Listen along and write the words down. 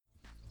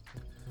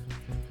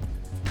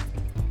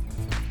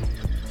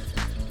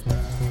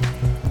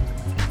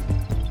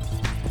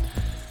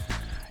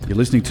You're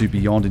listening to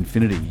Beyond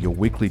Infinity, your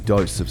weekly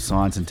dose of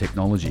science and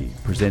technology,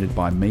 presented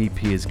by me,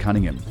 Piers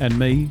Cunningham. And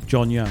me,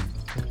 John Young.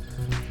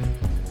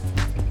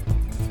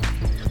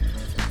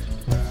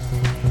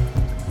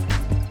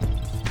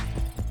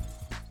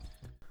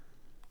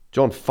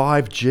 John,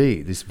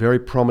 5G, this very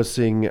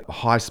promising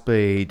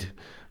high-speed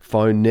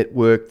phone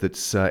network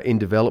that's in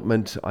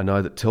development. I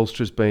know that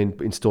Telstra's been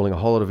installing a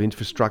whole lot of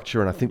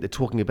infrastructure, and I think they're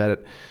talking about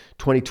it.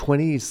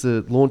 2020 is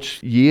the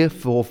launch year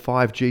for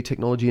 5G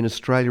technology in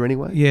Australia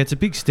anyway. Yeah, it's a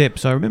big step.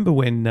 So I remember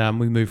when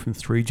we moved from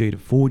 3G to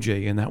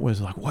 4G, and that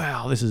was like,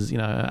 wow, this is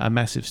a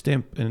massive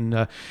step.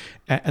 And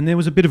there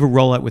was a bit of a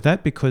rollout with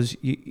that because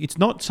it's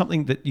not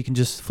something that you can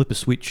just flip a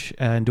switch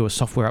and do a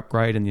software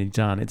upgrade and you're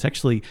done. It's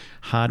actually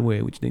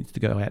hardware which needs to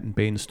go out and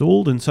be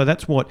installed. And so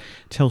that's what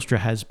Telstra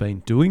has been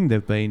doing.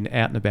 They've been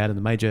out and about in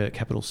the major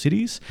capital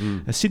cities.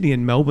 Sydney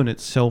and Melbourne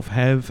itself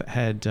have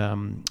had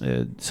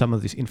some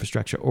of this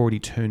infrastructure already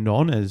turned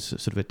on as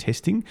sort of a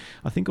testing.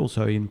 I think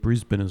also in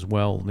Brisbane as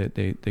well,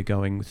 they're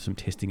going with some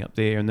testing up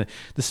there. And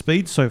the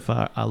speeds so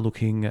far are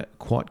looking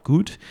quite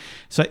good.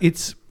 So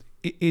it's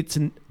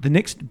the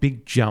next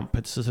big jump.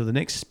 It's sort of the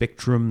next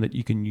spectrum that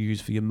you can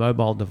use for your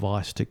mobile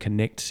device to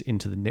connect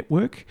into the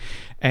network.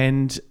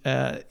 And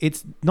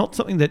it's not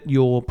something that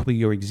probably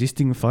your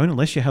existing phone,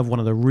 unless you have one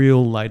of the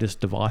real latest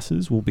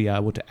devices, will be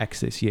able to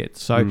access yet.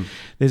 So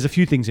there's a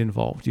few things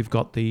involved. You've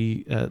got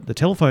the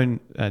telephone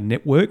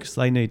networks.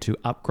 They need to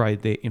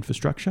upgrade their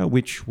infrastructure,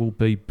 which will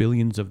be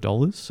billions of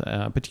dollars,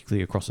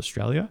 particularly across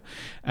Australia.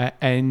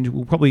 And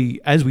we'll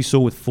probably, as we saw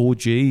with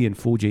 4G and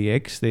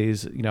 4GX,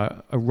 there's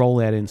a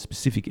rollout in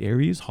specific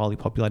areas, highly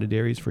populated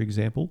areas, for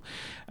example,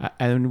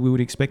 and we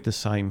would expect the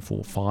same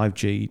for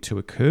 5G to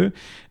occur.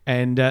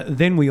 And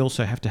then we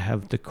also have to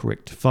have the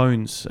correct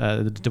phones,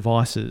 the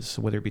devices,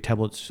 whether it be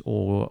tablets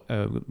or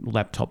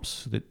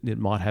laptops that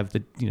might have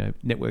the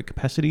network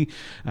capacity,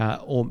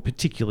 or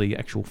particularly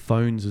actual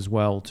phones as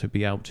well to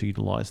be able to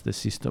utilise the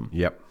system.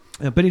 Yep.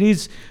 But it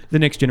is the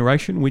next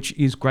generation, which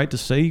is great to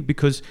see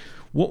because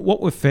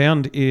what we've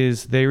found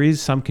is there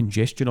is some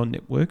congestion on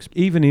networks,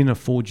 even in a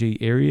 4G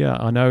area.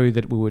 I know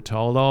that we were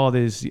told,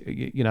 there's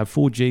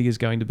 4G is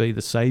going to be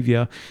the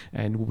saviour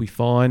and we'll be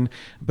fine.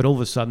 But all of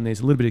a sudden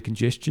there's a little bit of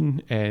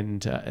congestion,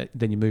 and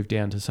then you move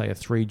down to say a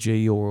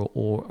 3G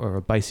or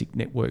a basic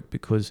network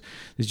because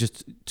there's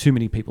just too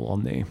many people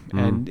on there.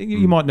 And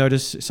you might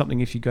notice something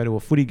if you go to a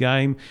footy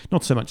game,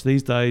 not so much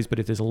these days, but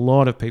if there's a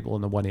lot of people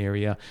in the one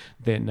area,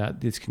 then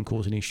this can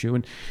cause an issue.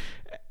 And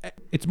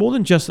it's more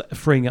than just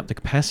freeing up the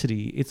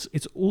capacity. It's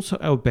also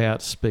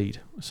about speed.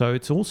 So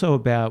it's also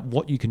about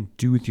what you can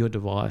do with your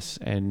device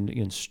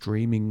and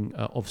streaming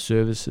of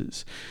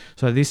services.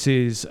 So this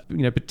is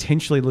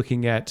potentially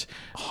looking at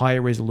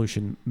higher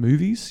resolution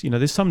movies.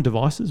 There's some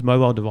devices,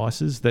 mobile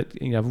devices,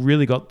 that have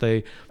really got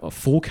the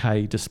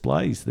 4K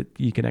displays that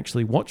you can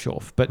actually watch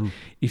off. But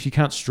if you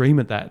can't stream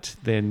at that,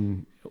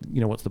 then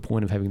what's the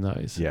point of having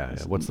those? Yeah,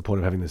 what's the point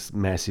of having this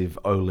massive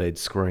OLED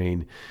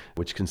screen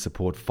which can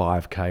support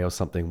 5K or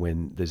something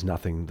when there's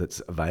nothing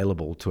that's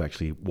available to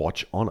actually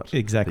watch on it?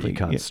 Exactly. That you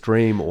can't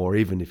stream, or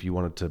even if you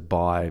wanted to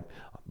buy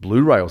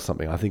Blu-ray or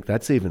something, I think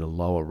that's even a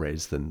lower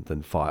res than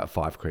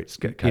 5K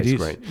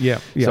screen.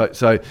 Yeah.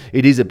 So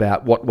it is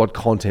about what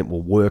content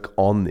will work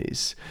on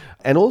this.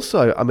 And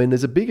also,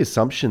 there's a big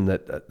assumption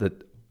that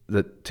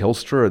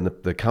Telstra and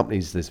the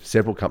companies, there's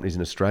several companies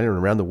in Australia and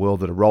around the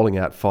world that are rolling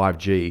out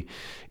 5G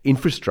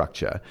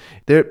infrastructure.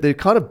 They're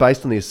kind of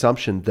based on the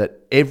assumption that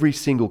every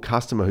single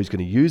customer who's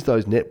going to use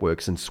those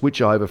networks and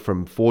switch over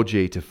from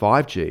 4G to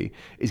 5G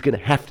is going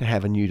to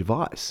have a new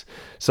device.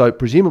 So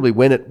presumably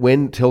when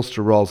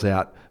Telstra rolls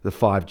out the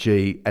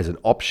 5G as an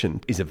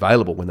option is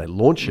available when they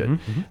launch it,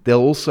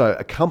 they'll also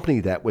accompany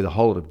that with a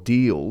whole lot of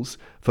deals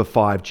for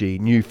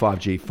new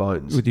 5G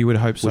phones. You would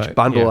hope so. Which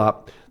bundle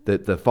up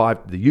the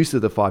use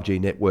of the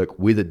 5G network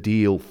with a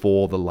deal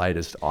for the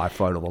latest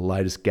iPhone or the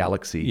latest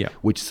Galaxy,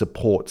 which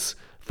supports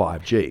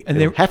 5G.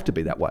 And it'll have to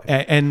be that way.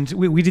 And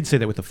we did see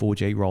that with the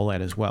 4G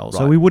rollout as well. Right.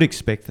 So we would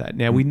expect that.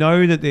 Now, we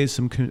know that there's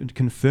some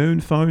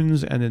confirmed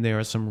phones and then there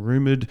are some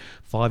rumoured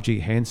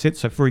 5G handsets.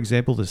 So, for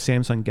example, the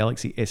Samsung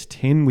Galaxy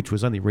S10, which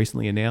was only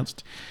recently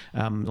announced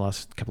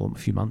last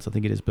few months, I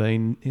think it has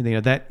been,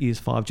 that is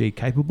 5G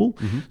capable.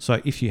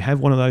 So if you have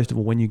one of those,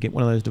 or when you get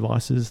one of those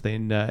devices,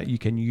 then you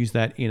can use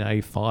that in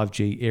a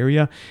 5G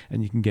area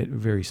and you can get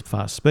very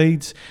fast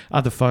speeds.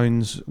 Other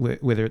phones,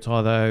 whether it's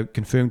either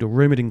confirmed or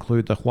rumoured,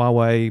 include the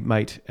Huawei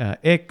Mate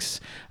X,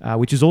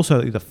 which is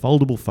also the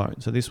foldable phone.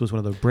 So this was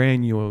one of the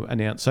brand new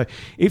announced. So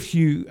if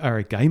you are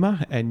a gamer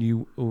and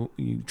you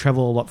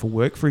travel a lot for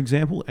work, for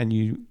example, and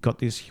you got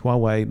this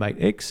Huawei Mate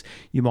X,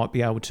 you might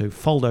be able to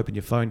fold open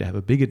your phone to have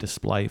a bigger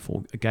display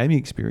for a gaming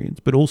experience,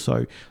 but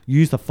also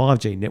use the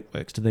 5G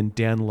networks to then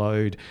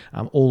download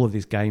all of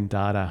this game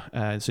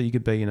data. So you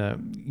could be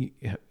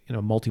in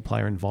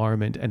multiplayer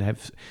environment and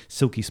have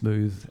silky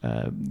smooth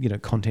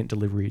content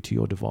delivery to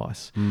your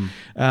device.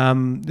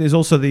 There's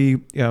also the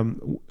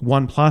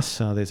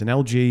OnePlus. There's an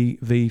LG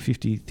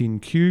V50 Thin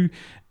Q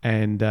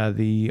and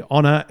the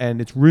Honor,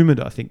 and it's rumored,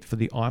 I think, for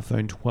the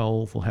iPhone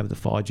 12 will have the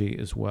 5G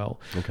as well.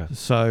 Okay.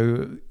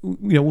 So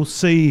we'll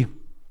see.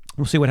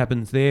 We'll see what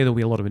happens there. There'll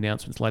be a lot of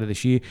announcements later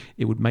this year.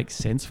 It would make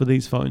sense for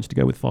these phones to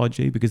go with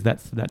 5G because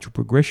that's the natural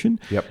progression.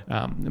 Yep.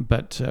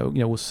 But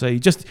we'll see.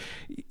 Just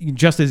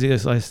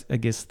as I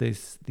guess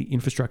there's the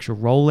infrastructure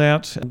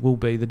rollout will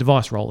be the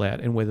device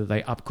rollout and whether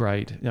they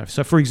upgrade.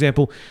 So, for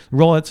example,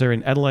 rollouts are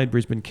in Adelaide,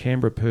 Brisbane,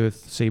 Canberra,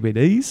 Perth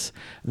CBDs.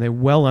 And they're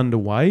well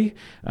underway.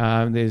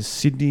 There's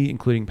Sydney,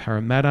 including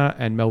Parramatta,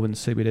 and Melbourne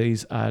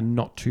CBDs are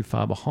not too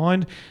far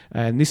behind.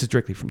 And this is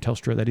directly from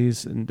Telstra, that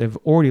is. And they've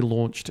already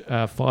launched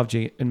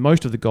 5G in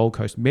most of the Gold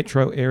Coast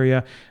metro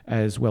area,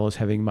 as well as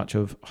having much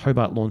of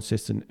Hobart,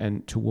 Launceston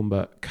and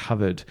Toowoomba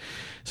covered.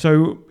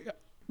 So,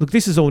 look,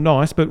 this is all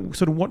nice, but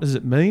sort of what does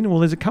it mean? Well,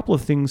 there's a couple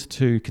of things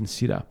to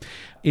consider.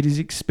 It is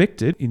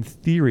expected, in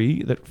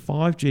theory, that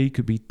 5G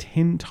could be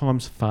 10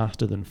 times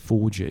faster than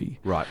 4G.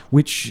 Right.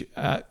 Which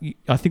I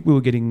think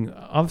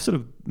I've sort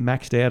of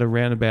maxed out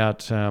around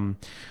about...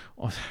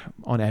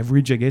 on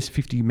average, I guess,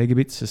 50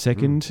 megabits a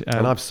second.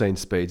 And I've seen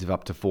speeds of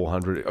up to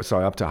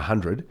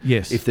 100.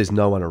 Yes. If there's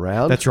no one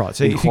around. That's right.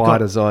 So in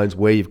quieter zones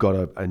where you've got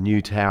a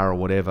new tower or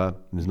whatever, and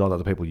there's not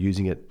other people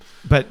using it.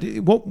 But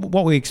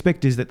what we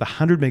expect is that the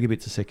 100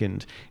 megabits a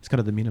second is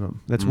kind of the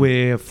minimum. That's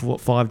where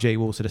 5G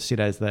will sort of sit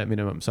as that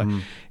minimum. So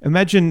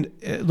imagine,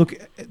 look,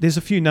 there's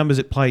a few numbers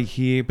at play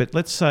here, but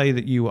let's say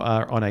that you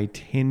are on a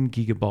 10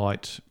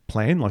 gigabyte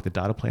plan, like the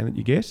data plan that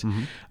you get.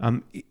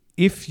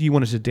 If you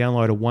wanted to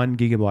download a 1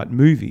 gigabyte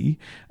movie,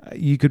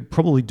 you could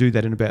probably do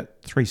that in about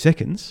 3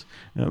 seconds,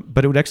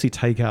 but it would actually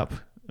take up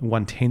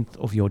 1/10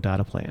 of your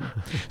data plan.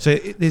 So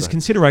there's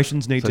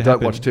considerations need to happen. So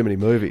don't watch too many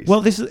movies.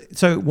 Well,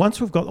 so once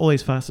we've got all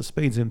these faster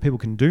speeds and people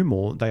can do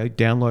more, they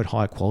download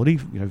higher quality.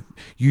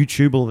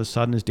 YouTube all of a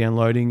sudden is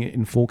downloading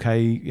in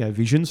 4K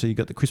vision, so you've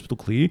got the crystal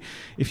clear.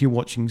 If you're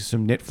watching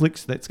some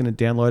Netflix, that's going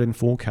to download in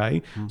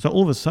 4K. So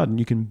all of a sudden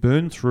you can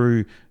burn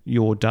through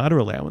your data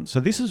allowance. So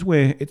this is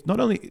where it's not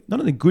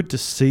only good to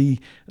see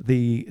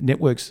the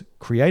networks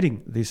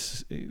creating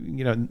this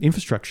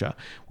infrastructure,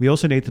 we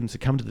also need them to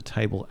come to the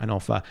table and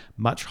offer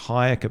much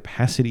higher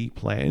capacity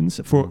plans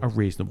for a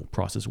reasonable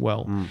price as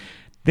well.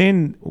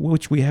 Then,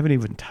 which we haven't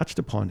even touched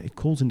upon, it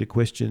calls into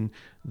question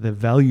the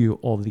value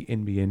of the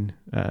NBN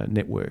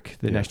network,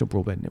 the National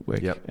Broadband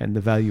Network, and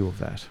the value of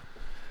that.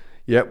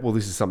 Yeah, well,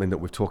 this is something that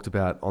we've talked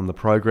about on the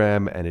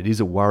program, and it is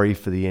a worry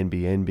for the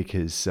NBN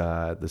because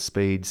the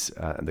speeds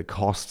and the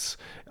costs.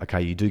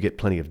 Okay, you do get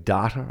plenty of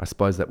data. I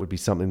suppose that would be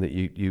something that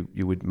you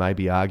would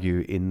maybe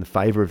argue in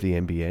favour of the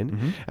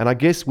NBN. And I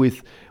guess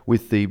with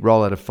the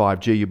rollout of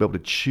 5G, you'll be able to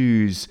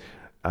choose.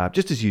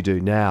 Just as you do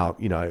now,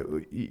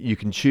 you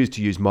can choose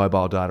to use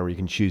mobile data or you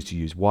can choose to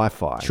use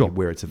Wi-Fi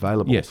where it's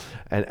available. Yes.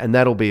 And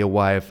that'll be a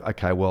way of,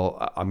 okay,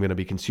 well, I'm going to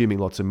be consuming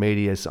lots of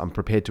media, so I'm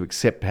prepared to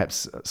accept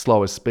perhaps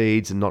slower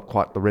speeds and not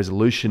quite the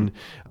resolution,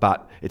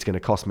 but it's going to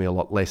cost me a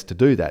lot less to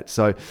do that.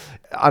 So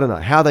I don't know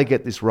how they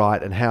get this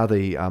right and how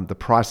the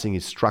pricing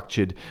is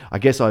structured. I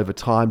guess over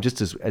time, just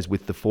as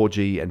with the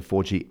 4G and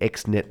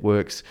 4GX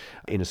networks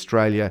in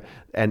Australia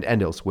and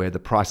elsewhere, the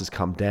prices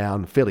come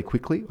down fairly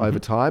quickly over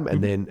time,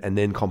 and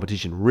then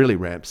competition really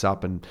ramps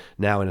up. And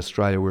now in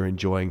Australia, we're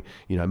enjoying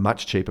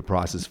much cheaper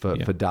prices for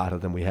data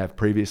than we have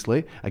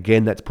previously.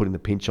 Again, that's putting the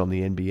pinch on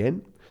the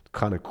NBN,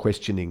 kind of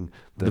questioning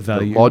the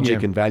value,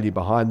 logic and value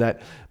behind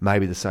that.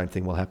 Maybe the same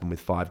thing will happen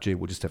with 5G.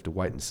 We'll just have to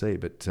wait and see.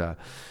 But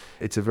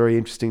it's a very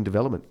interesting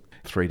development.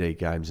 3D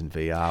games and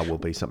VR will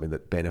be something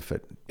that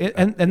benefit.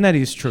 And that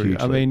is true.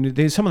 Hugely. I mean,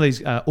 there's some of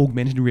these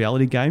augmented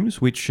reality games,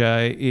 which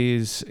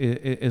is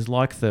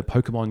like the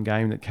Pokemon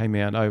game that came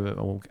out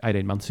over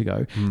 18 months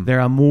ago. There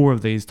are more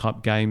of these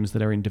type games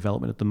that are in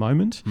development at the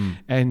moment,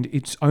 and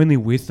it's only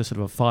with the sort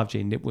of a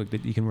 5G network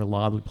that you can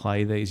reliably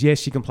play these.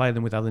 Yes, you can play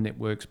them with other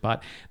networks,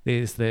 but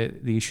there's the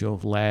issue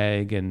of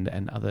lag and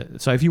other.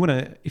 So if you're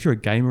a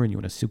gamer and you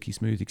want a silky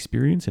smooth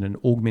experience in an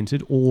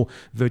augmented or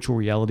virtual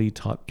reality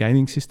type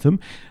gaming system,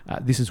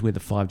 this is where the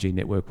 5G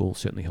network will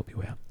certainly help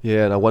you out.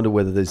 Yeah, and I wonder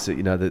whether there's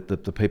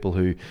the people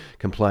who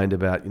complained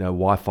about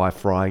Wi-Fi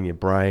frying your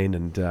brain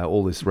and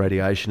all this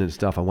radiation and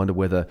stuff. I wonder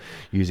whether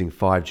using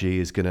 5G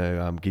is going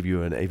to give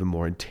you an even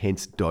more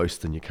intense dose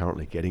than you're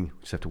currently getting.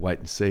 Just have to wait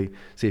and see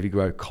if you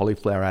grow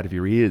cauliflower out of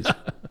your ears.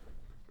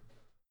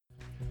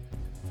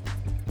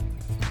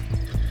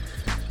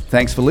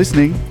 Thanks for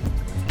listening.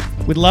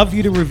 We'd love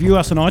you to review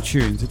us on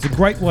iTunes. It's a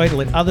great way to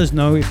let others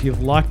know if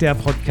you've liked our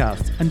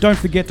podcast. And don't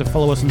forget to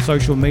follow us on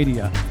social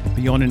media,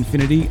 Beyond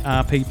Infinity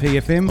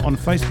RPPFM on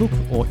Facebook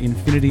or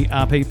Infinity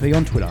RPP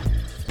on Twitter.